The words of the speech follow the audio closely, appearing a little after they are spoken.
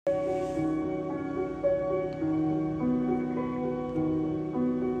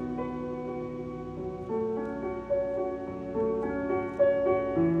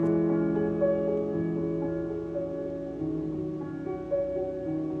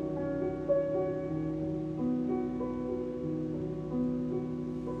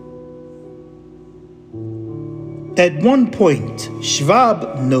At one point,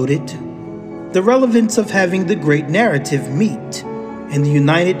 Schwab noted the relevance of having the great narrative meet in the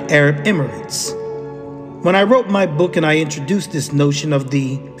United Arab Emirates. When I wrote my book and I introduced this notion of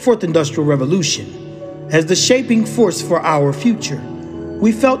the Fourth Industrial Revolution as the shaping force for our future,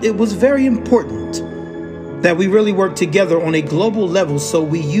 we felt it was very important that we really work together on a global level so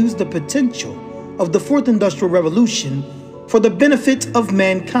we use the potential of the Fourth Industrial Revolution for the benefit of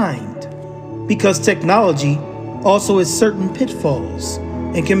mankind, because technology also has certain pitfalls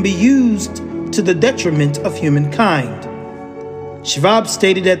and can be used to the detriment of humankind. Schwab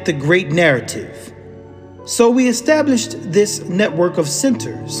stated that the great narrative. So we established this network of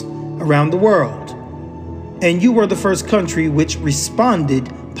centers around the world, and you were the first country which responded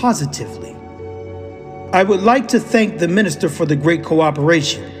positively. I would like to thank the Minister for the great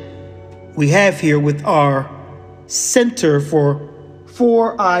cooperation we have here with our Center for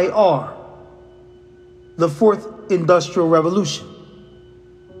 4IR, the Fourth Industrial Revolution.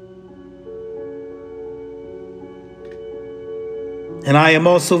 And I am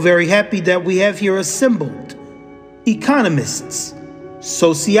also very happy that we have here assembled economists,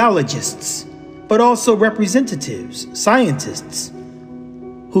 sociologists, but also representatives, scientists,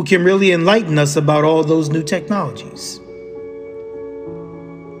 who can really enlighten us about all those new technologies.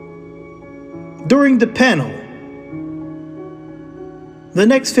 During the panel, The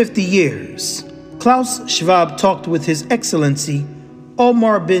next 50 years, Klaus Schwab talked with His Excellency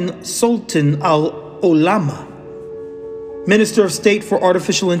Omar bin Sultan Al Olama, Minister of State for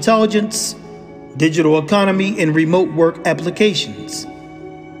Artificial Intelligence, Digital Economy, and Remote Work Applications,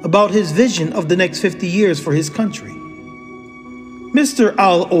 about his vision of the next 50 years for his country. Mr.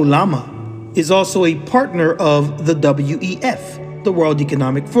 Al Olama is also a partner of the WEF, the World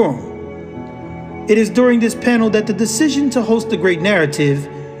Economic Forum. It is during this panel that the decision to host the Great Narrative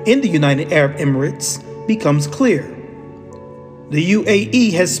in the United Arab Emirates becomes clear. The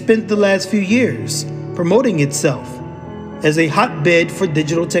UAE has spent the last few years promoting itself as a hotbed for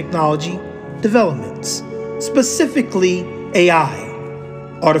digital technology developments, specifically AI,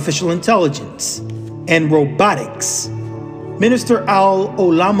 artificial intelligence, and robotics. Minister Al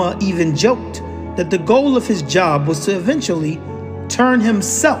Olama even joked that the goal of his job was to eventually turn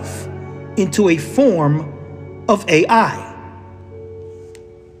himself into a form of AI.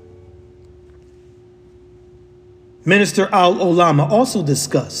 Minister Al Olama also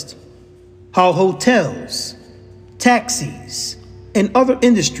discussed how hotels, taxis, and other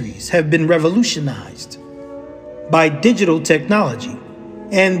industries have been revolutionized by digital technology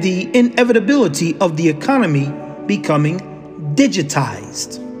and the inevitability of the economy becoming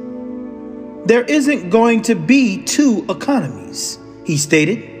digitized. There isn't going to be two economies, he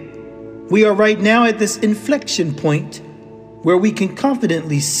stated. We are right now at this inflection point where we can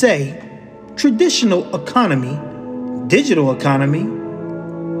confidently say traditional economy, digital economy,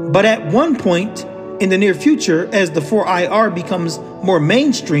 but at one point in the near future, as the 4IR becomes more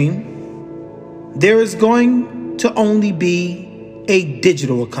mainstream, there is going to only be a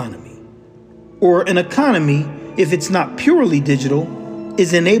digital economy, or an economy, if it's not purely digital,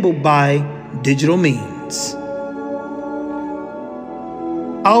 is enabled by digital means.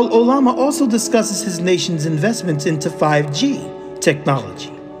 Al Olama also discusses his nation's investments into 5G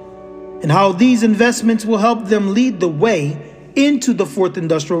technology and how these investments will help them lead the way into the Fourth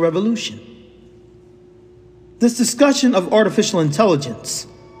Industrial Revolution. This discussion of artificial intelligence,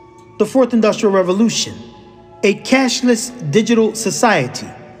 the Fourth Industrial Revolution, a cashless digital society,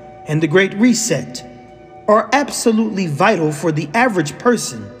 and the Great Reset are absolutely vital for the average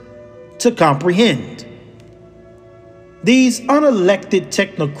person to comprehend. These unelected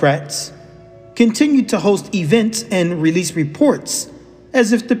technocrats continue to host events and release reports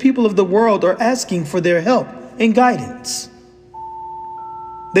as if the people of the world are asking for their help and guidance.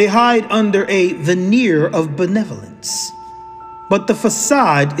 They hide under a veneer of benevolence, but the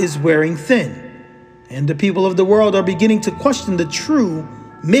facade is wearing thin, and the people of the world are beginning to question the true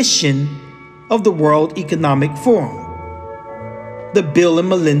mission of the World Economic Forum, the Bill and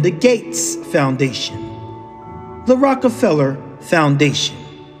Melinda Gates Foundation, the Rockefeller Foundation,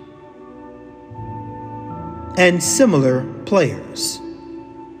 and similar players.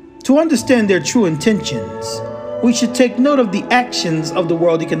 To understand their true intentions, we should take note of the actions of the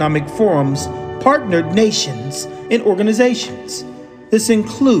World Economic Forum's partnered nations and organizations. This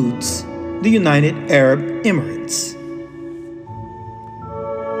includes the United Arab Emirates.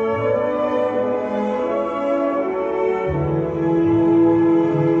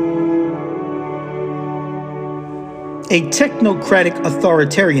 A technocratic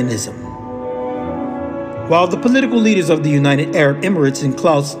authoritarianism. While the political leaders of the United Arab Emirates and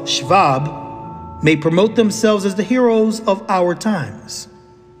Klaus Schwab may promote themselves as the heroes of our times.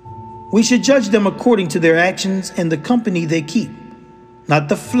 We should judge them according to their actions and the company they keep, not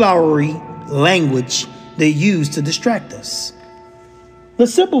the flowery language they use to distract us. The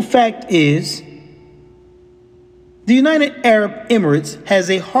simple fact is, the United Arab Emirates has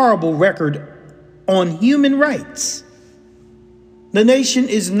a horrible record on human rights. The nation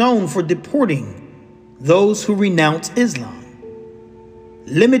is known for deporting those who renounce Islam,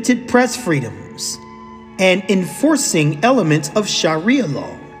 limited press freedoms, and enforcing elements of Sharia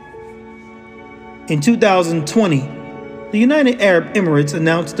law. In 2020, the United Arab Emirates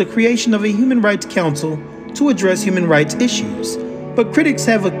announced the creation of a Human Rights Council to address human rights issues, but critics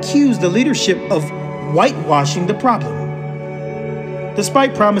have accused the leadership of whitewashing the problem.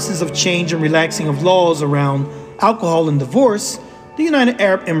 Despite promises of change and relaxing of laws around alcohol and divorce, the United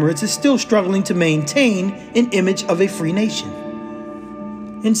Arab Emirates is still struggling to maintain an image of a free nation.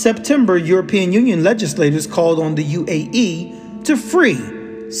 In September, European Union legislators called on the UAE to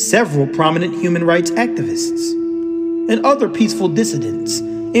free several prominent human rights activists and other peaceful dissidents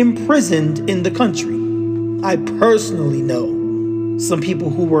imprisoned in the country. I personally know some people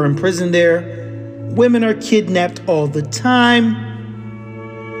who were imprisoned there. Women are kidnapped all the time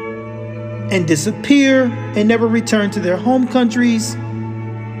and disappear and never return to their home countries,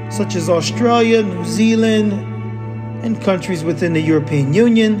 such as Australia, New Zealand, and countries within the European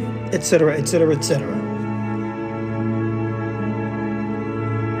Union, etc., etc., etc.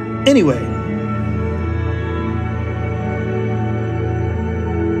 Anyway,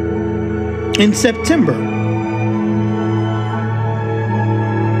 in September,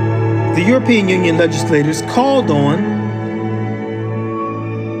 the European Union legislators called on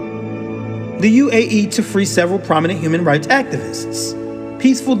the UAE to free several prominent human rights activists,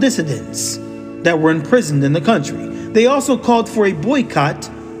 peaceful dissidents that were imprisoned in the country. They also called for a boycott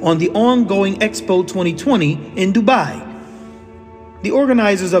on the ongoing Expo 2020 in Dubai. The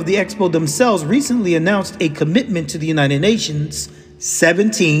organizers of the Expo themselves recently announced a commitment to the United Nations'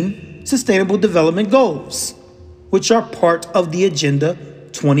 17 Sustainable Development Goals, which are part of the Agenda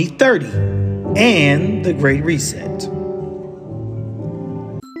 2030 and the Great Reset.